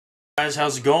Guys,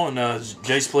 how's it going?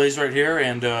 Jace Plays right here,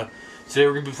 and today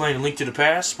we're going to be playing A Link to the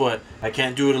Past, but I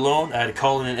can't do it alone. I had to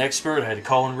call in an expert, I had to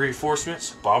call in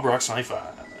reinforcements. Bob Rocks 95.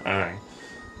 Alright.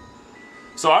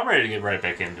 So I'm ready to get right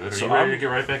back into it. Are you ready to get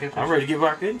right back into it? I'm ready to get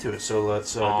back into it, so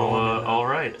let's go on in.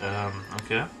 Alright,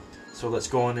 okay. So let's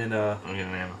go on in, I'm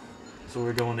getting ammo. So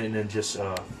we're going in and just,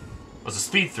 It's a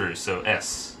speed through, so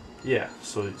S. Yeah,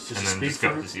 so it's just and a then speed just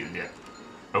go, through. yeah.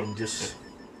 Oh, And just...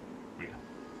 Yeah.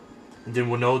 And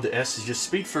then we'll know the S is just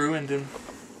speed through, and then...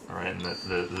 Alright, and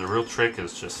the real trick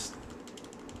is just...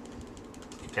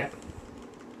 keep tapping.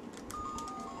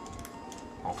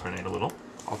 Alternate a little.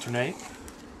 Alternate.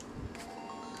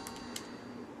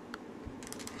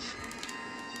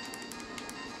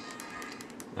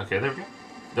 Okay, there we go.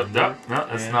 No,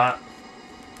 that's not...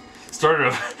 Start it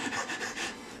over.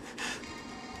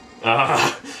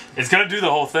 It's gonna do the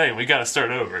whole thing. We gotta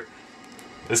start over.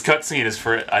 This cutscene is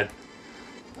for...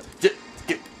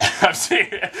 I'm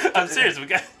serious. I'm serious. We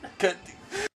got...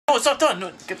 No, it's not done.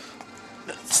 No,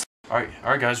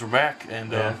 Alright, guys, we're back,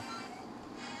 and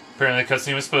apparently the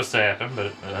cutscene was supposed to happen,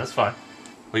 but that's fine.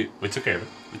 We took care of it.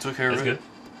 We took care of it. That's good.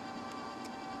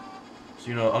 So,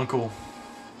 you know, Uncle...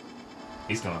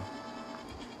 He's gone.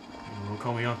 Don't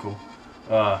call me Uncle.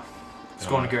 Let's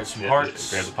go and grab some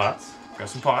hearts. Grab the pots. Grab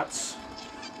some pots.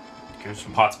 Grab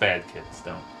some pots. Bad kids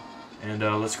don't. And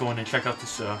let's go in and check out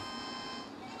this.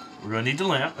 We're gonna need the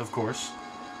lamp, of course.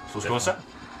 So let's go outside.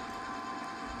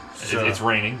 It's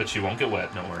raining, but you won't get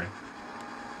wet. Don't worry.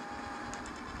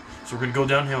 So we're gonna go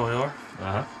downhill here.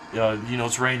 Yeah, you know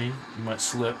it's raining. You might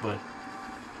slip, but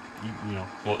you know.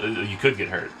 Well, you could get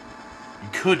hurt. You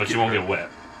could, but you won't get wet.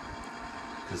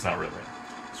 Because it's not really raining.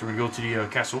 So we're gonna go to the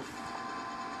castle.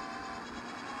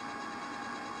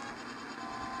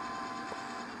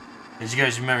 As you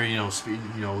guys remember, you know,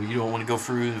 you don't want to go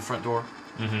through the front door.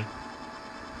 Mm-hmm.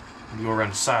 You go around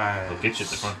the side. They'll get you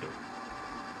at the front door.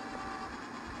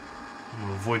 You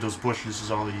know, avoid those bushes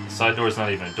is all you. The side door is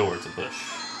not even a door; it's a bush.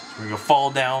 So we're gonna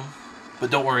fall down,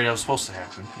 but don't worry, that was supposed to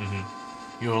happen.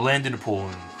 Mm-hmm. You know, land in the pool,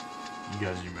 and you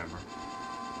guys remember.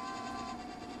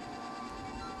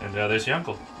 And there's your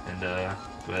uncle. And go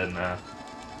ahead and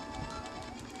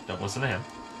don't listen to him.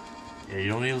 Yeah, you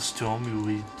don't need to listen to him.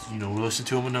 We listen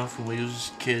to him enough when we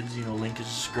was kids. You know, Link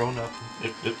is grown up.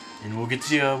 Yep. And we'll get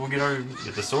we'll get our...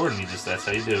 Get the sword, and that's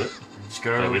how you do it.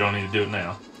 But we don't need to do it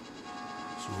now.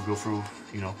 So we'll go through,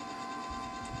 you know.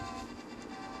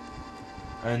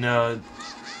 And, there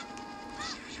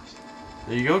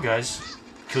you go, guys.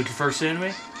 Killed your first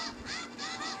enemy.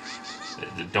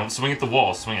 Don't swing at the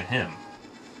wall, swing at him.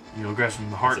 You know, grab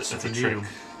some hearts if you need them.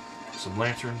 Some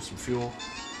lanterns, some fuel.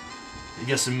 You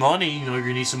get some money, you know, you're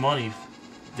gonna need some money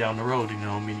down the road, you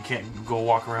know. I mean, you can't go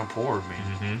walk around poor,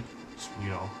 man. You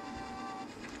know.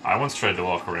 I once tried to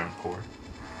walk around poor.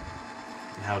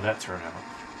 And how'd that turn out?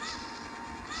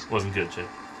 Wasn't good, Jay.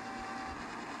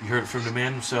 You heard it from the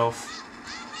man himself.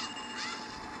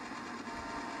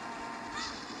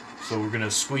 So we're gonna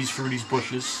squeeze through these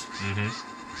bushes.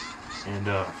 And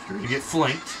you're gonna get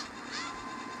flanked.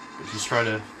 But just try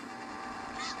to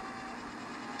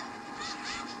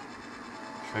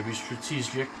be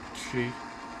strategic. When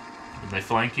they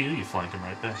flank you, you flank them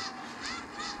right there.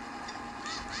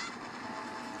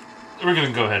 We're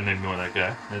gonna go ahead and ignore that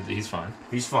guy. He's fine.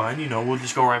 He's fine, you know, we'll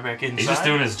just go right back inside. He's just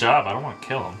doing his job. I don't want to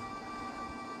kill him.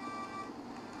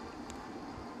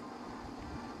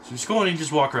 So just go in and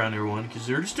just walk around everyone, because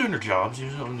they're just doing their jobs. You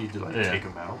don't need to, like, take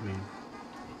them out. I mean...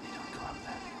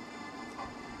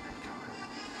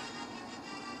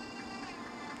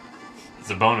 It's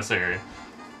a bonus area.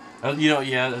 You know,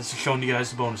 yeah, that's showing you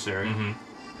guys the bonus area.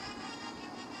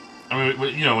 I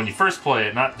mean, you know, when you first play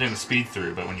it, not doing the speed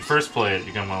through, but when you first play it,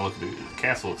 you're going to want to look at the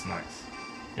castle. Looks nice.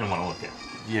 You don't want to look at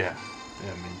it. Yeah, I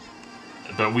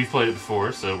mean... But we've played it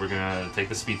before, so we're going to take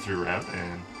the speed through route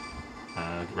and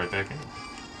get right back in.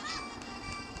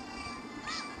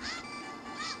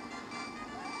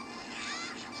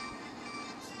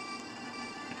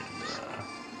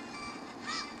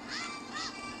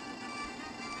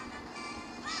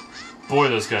 Boy,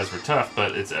 those guys were tough,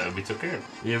 but it's we took care of it.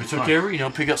 Yeah, we took care of it. You know,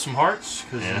 pick up some hearts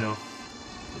because you know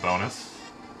the bonus.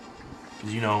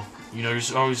 Because you know,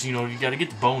 there's always you got to get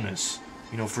the bonus.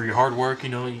 You know, for your hard work,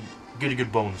 you get a good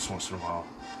bonus once in a while.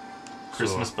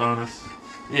 Christmas bonus.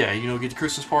 Yeah, you know, get the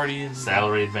Christmas party and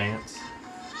salary advance.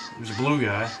 There's a blue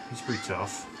guy. He's pretty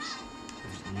tough.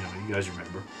 You know, you guys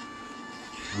remember.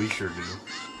 We sure do.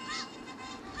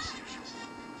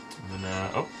 And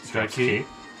then he's got a key.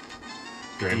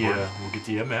 Very important. We'll get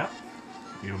the map.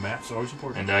 You know, maps are always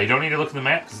important. And you don't need to look at the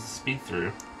map because it's a speed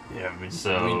through. Yeah, I mean,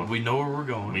 so we know where we're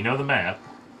going. We know the map.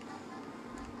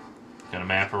 Gonna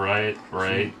map right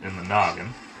in the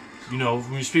noggin. You know,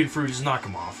 when you're speeding through, just knock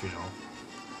them off, you know.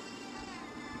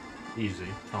 Easy.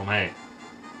 Tell them, hey,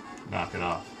 knock it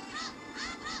off.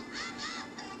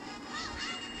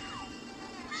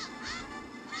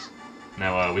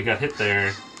 Now, we got hit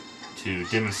there to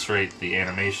demonstrate the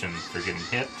animation for getting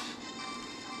hit.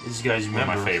 These guys remember.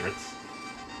 One of my favorites.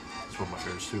 It's one of my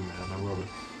favorites too, man. I love it.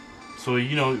 So,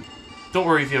 you know, don't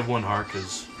worry if you have one heart,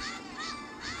 because,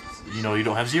 you know, you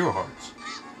don't have 0 hearts.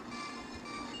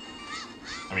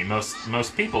 I mean,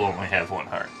 most people only have 1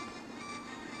 heart.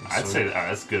 I'd say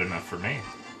that's good enough for me.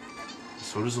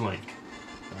 So does Link.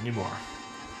 Not anymore.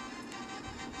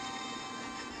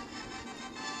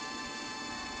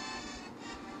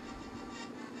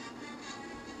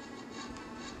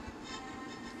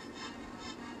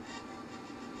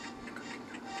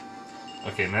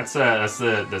 Okay, and that's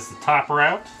the top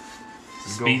route,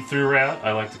 speed through route,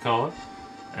 I like to call it.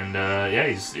 And yeah,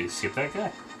 you skip that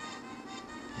guy.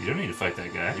 You don't need to fight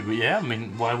that guy. But yeah, I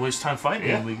mean, why waste time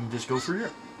fighting when we can just go through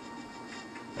here?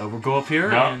 We'll go up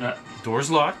here, no. Door's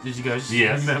locked. Did you guys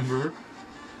remember?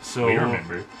 So we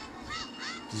remember.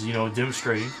 You know,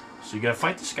 demonstrating. So you gotta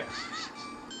fight this guy.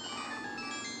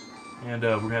 And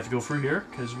we're gonna have to go through here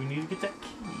because we need to get that key.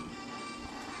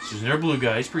 So there's another blue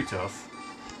guy. He's pretty tough.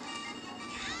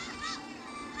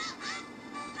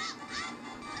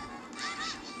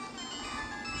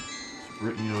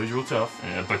 You know, he's real tough.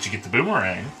 Yeah, but you get the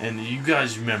boomerang. And you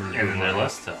guys remember the and boomerang. then they're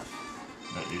less tough.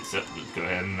 Go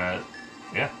ahead and,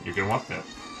 yeah, you're going to want that.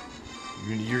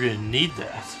 You're going to need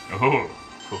that. Oh.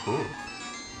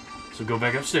 So go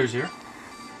back upstairs here.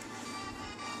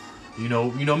 You know,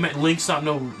 Link's not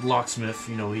no locksmith.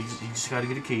 You know, he just got to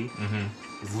get a key. Mm-hmm.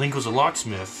 If Link was a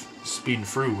locksmith, speeding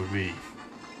through would be,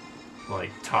 like,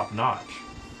 top notch.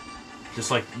 Just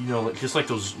like, you know, just like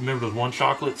those, remember those one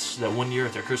chocolates that one year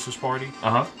at that Christmas party?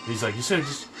 Uh-huh. He's like, instead of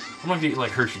just, I'm not going to get,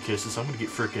 like, Hershey Kisses, I'm going to get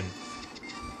frickin'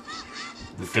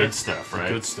 the good stuff, right?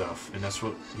 The good stuff. And that's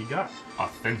what he got.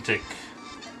 Authentic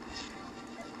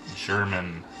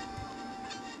German.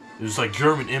 It was like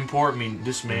German import. I mean,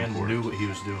 this man knew what he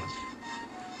was doing.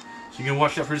 So you can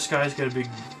watch out for this guy. He's got a big...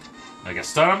 I got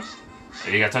stun him.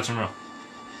 You got to touch him real.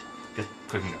 Get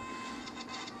quick and go.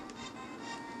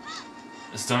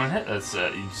 Stun and hit. That's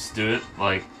you just do it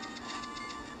like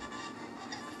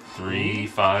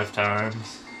 3-5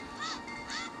 times.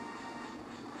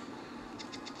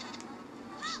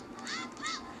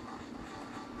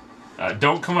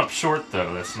 Don't come up short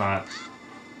though. That's not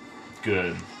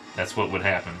good. That's what would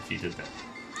happen if you did that.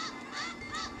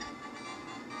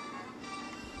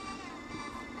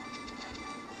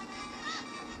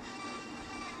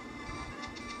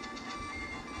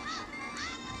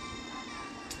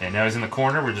 And now he's in the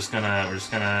corner. We're just gonna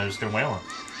wail him.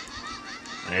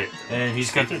 Right. And you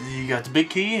got the big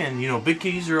key, and you know big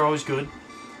keys are always good.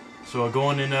 So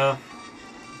go in and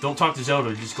don't talk to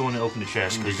Zelda. Just go in and open the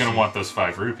chest. You're gonna want those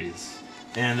 5 rupees.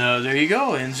 And there you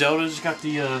go. And Zelda's got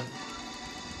the.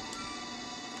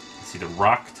 See the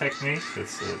rock technique.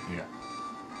 That's yeah.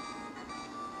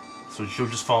 So she'll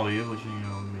just follow you, which you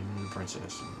know, I mean, the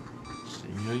princess.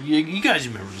 You know, you guys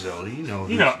remember Zelda. You know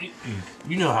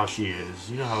how she is.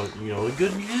 You know how good old.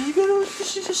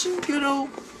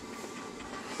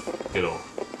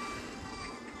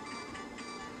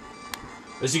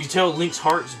 As you can tell, Link's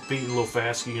heart's beating a little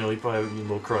fast. You know, he probably had a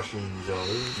little crush in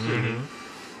Zelda. Mm-hmm.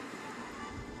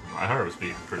 My heart was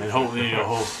beating pretty. And hopefully,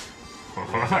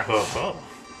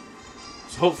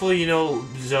 so hopefully, you know,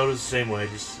 Zelda's the same way.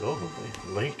 Just hopefully,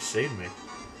 Link saved me.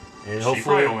 And hopefully, she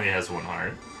probably only has 1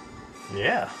 heart.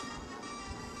 Yeah.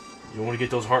 You don't want to get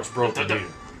those hearts broken, do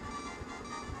you?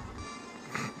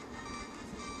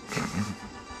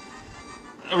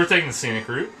 We're taking the scenic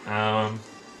route.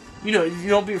 You know, you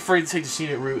don't be afraid to take the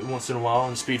scenic route once in a while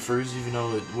and speed throughs, even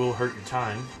though it will hurt your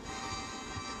time.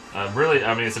 Really,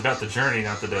 I mean, it's about the journey,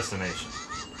 not the destination.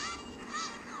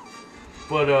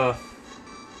 But,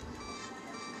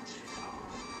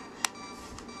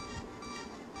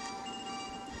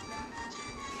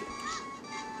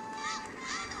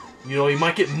 you know, you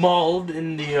might get mauled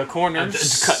in the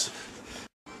corners. Cut.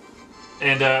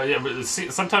 And yeah, but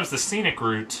sometimes the scenic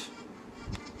route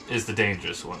is the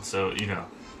dangerous one. So you know,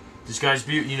 just guys,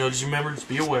 just remember, just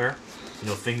be aware. You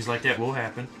know, things like that will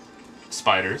happen.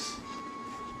 Spiders.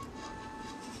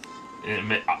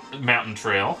 Mountain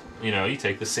trail. You know, you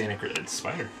take the scenic route.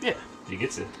 Spider. Yeah, he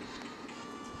gets it.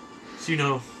 So you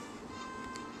know,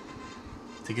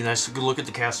 take a nice good look at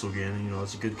the castle again. You know,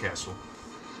 it's a good castle.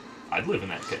 I'd live in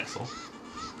that castle.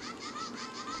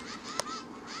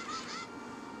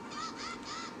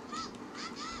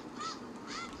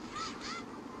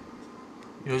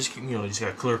 You just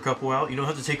gotta clear a couple out. You don't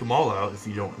have to take them all out if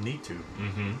you don't need to.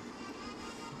 Mm-hmm.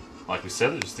 Like we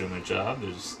said, they're just doing their job.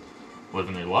 They're just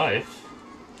living their life.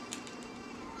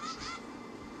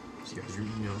 So you guys,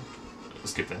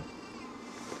 Let's get that.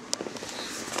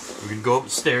 We're gonna go up the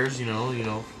stairs.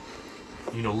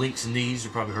 Link's knees are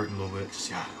probably hurting a little bit.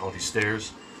 Just all these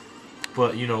stairs.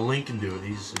 But Link can do it.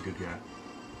 He's a good guy.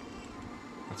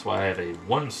 That's why I have a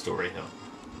 1-story hill.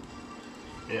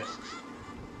 Yeah.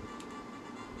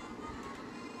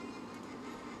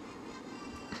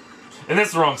 And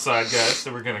that's the wrong side, guys.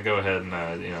 So we're gonna go ahead and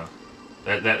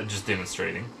that just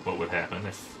demonstrating what would happen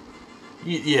if.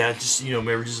 Yeah, just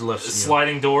maybe just left.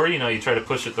 Sliding door. You try to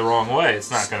push it the wrong way. It's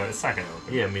not gonna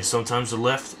open. Yeah, I mean sometimes the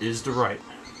left is the right.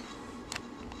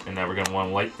 And now we're gonna want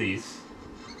to light these.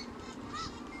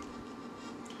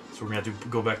 So we're gonna have to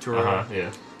go back to our.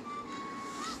 Yeah.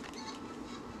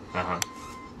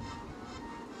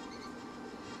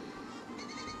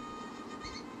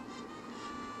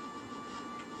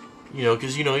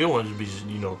 Because you don't want to be just,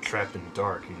 trapped in the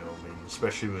dark.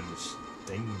 Especially when it's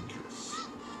dangerous.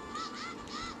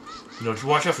 To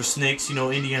watch out for snakes.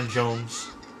 Indiana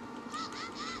Jones.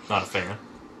 Not a fan.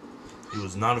 He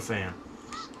was not a fan.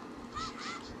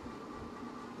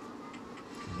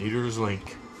 Neither is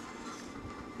Link.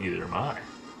 Neither am I.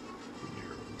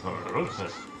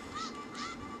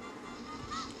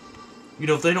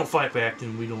 If they don't fight back,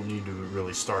 then we don't need to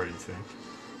really start anything.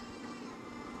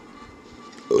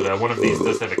 But one of these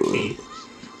does have a key.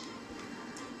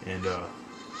 And,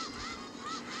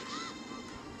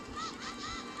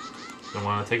 don't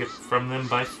want to take it from them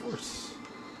by force.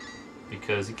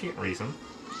 Because you can't reason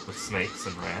with snakes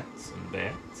and rats and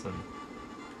bats and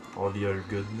all the other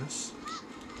goodness.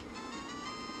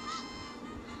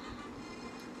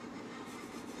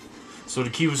 So the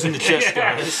key was in the chest,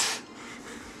 guys.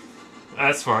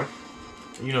 That's fine.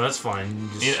 That's fine.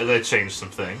 They changed some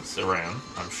things around,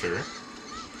 I'm sure.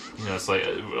 It's like,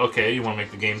 okay, you want to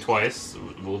make the game twice,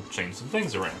 we'll change some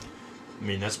things around. I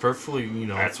mean, that's perfectly,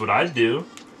 That's what I'd do.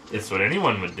 It's what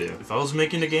anyone would do. If I was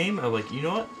making a game, I'd like, you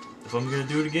know what? If I'm going to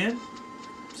do it again,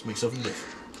 let's make something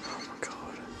different. Oh my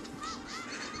god.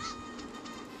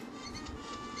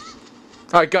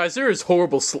 Alright, guys, there is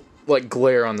horrible,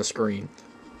 glare on the screen.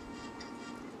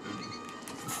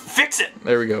 Fix it!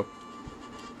 There we go.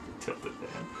 Tilt it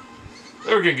down.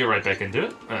 We're going to get right back into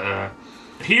it.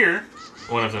 Here,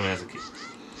 one of them has a key.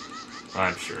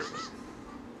 I'm sure of it.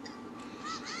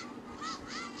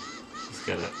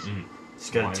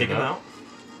 Just gotta take them out.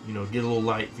 Get a little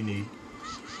light if you need.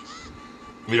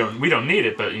 We don't need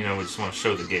it, but we just want to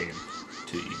show the game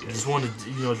to you guys. I just wanted,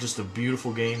 just a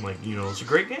beautiful game. It's a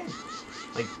great game.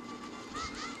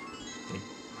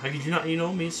 How could you not?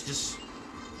 It's just.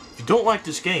 If you don't like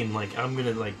this game, I'm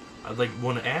gonna I'd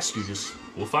want to ask you just.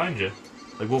 We'll find you.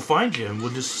 We'll find you, and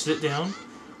we'll just sit down.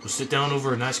 We'll sit down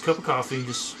over a nice cup of coffee and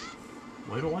just.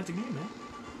 Well, I don't like the game, man.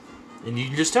 And you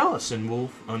can just tell us, and we'll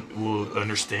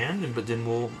understand, but then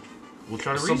we'll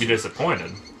try to reason. We'll be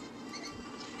disappointed,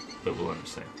 but we'll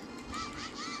understand.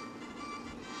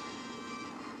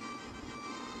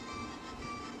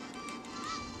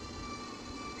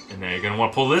 And now you're gonna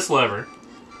want to pull this lever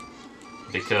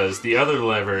because the other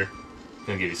lever is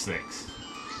gonna give you snakes.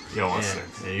 You don't want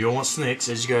snakes. Yeah, you don't want snakes,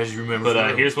 as you guys remember.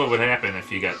 But here's what would happen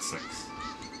if you got snakes.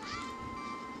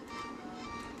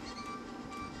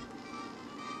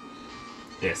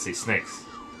 Yeah, see, snakes.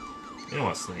 You don't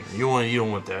want snakes. You don't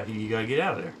want that. You gotta get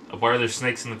out of there. Why are there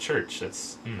snakes in the church?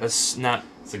 That's not.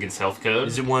 It's against health code.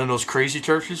 Is it one of those crazy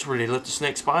churches where they let the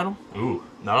snakes bite them? Ooh.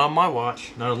 Not on my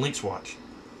watch. Not on Link's watch.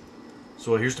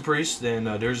 So here's the priest. Then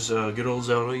there's good old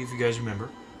Zelda, if you guys remember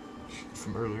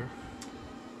from earlier.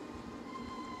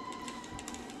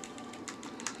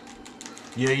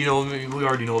 Yeah, we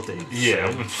already know what they.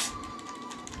 Yeah.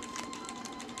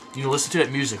 Listen to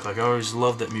that music. I always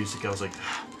loved that music. I was like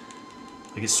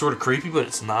it's sort of creepy, but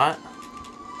it's not.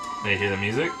 You hear the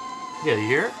music? Yeah, you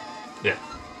hear it? Yeah.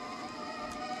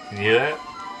 Can you hear that?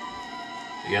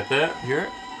 You got that? You hear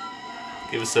it?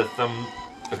 Give us a thumb.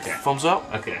 Okay. Thumbs up?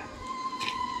 Okay.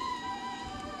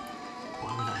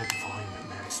 Why would I have the volume at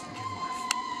max to begin with?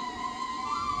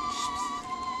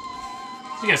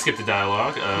 You gotta skip the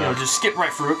dialogue. Just skip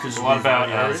right through it because what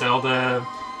about Zelda?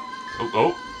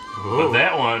 Oh. But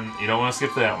that one, you don't want to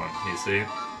skip that one. You see?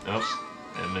 Oh.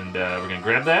 And then we're going to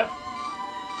grab that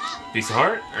piece of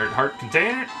heart, or heart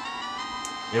container.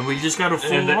 And we just got a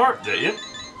full heart. Yep.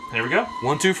 There we go.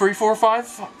 1, 2, 3, 4, 5,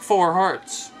 4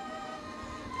 hearts.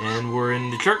 And we're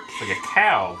in the church. Like a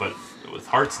cow, but with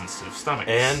hearts instead of stomachs.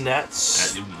 And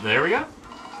that's... there we go.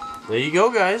 There you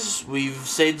go, guys. We've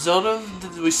saved Zelda.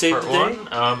 We saved Part the day. 1.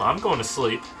 I'm going to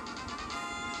sleep.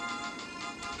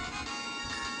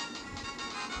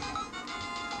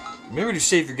 Remember to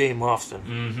save your game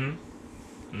often.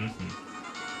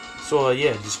 So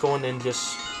yeah, just go in and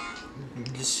just.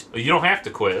 You don't have to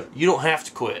quit. You don't have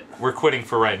to quit. We're quitting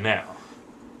for right now.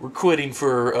 We're quitting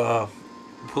for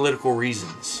political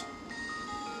reasons.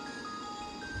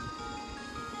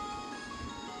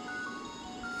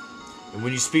 And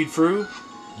when you speed through,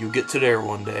 you'll get to there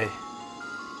one day.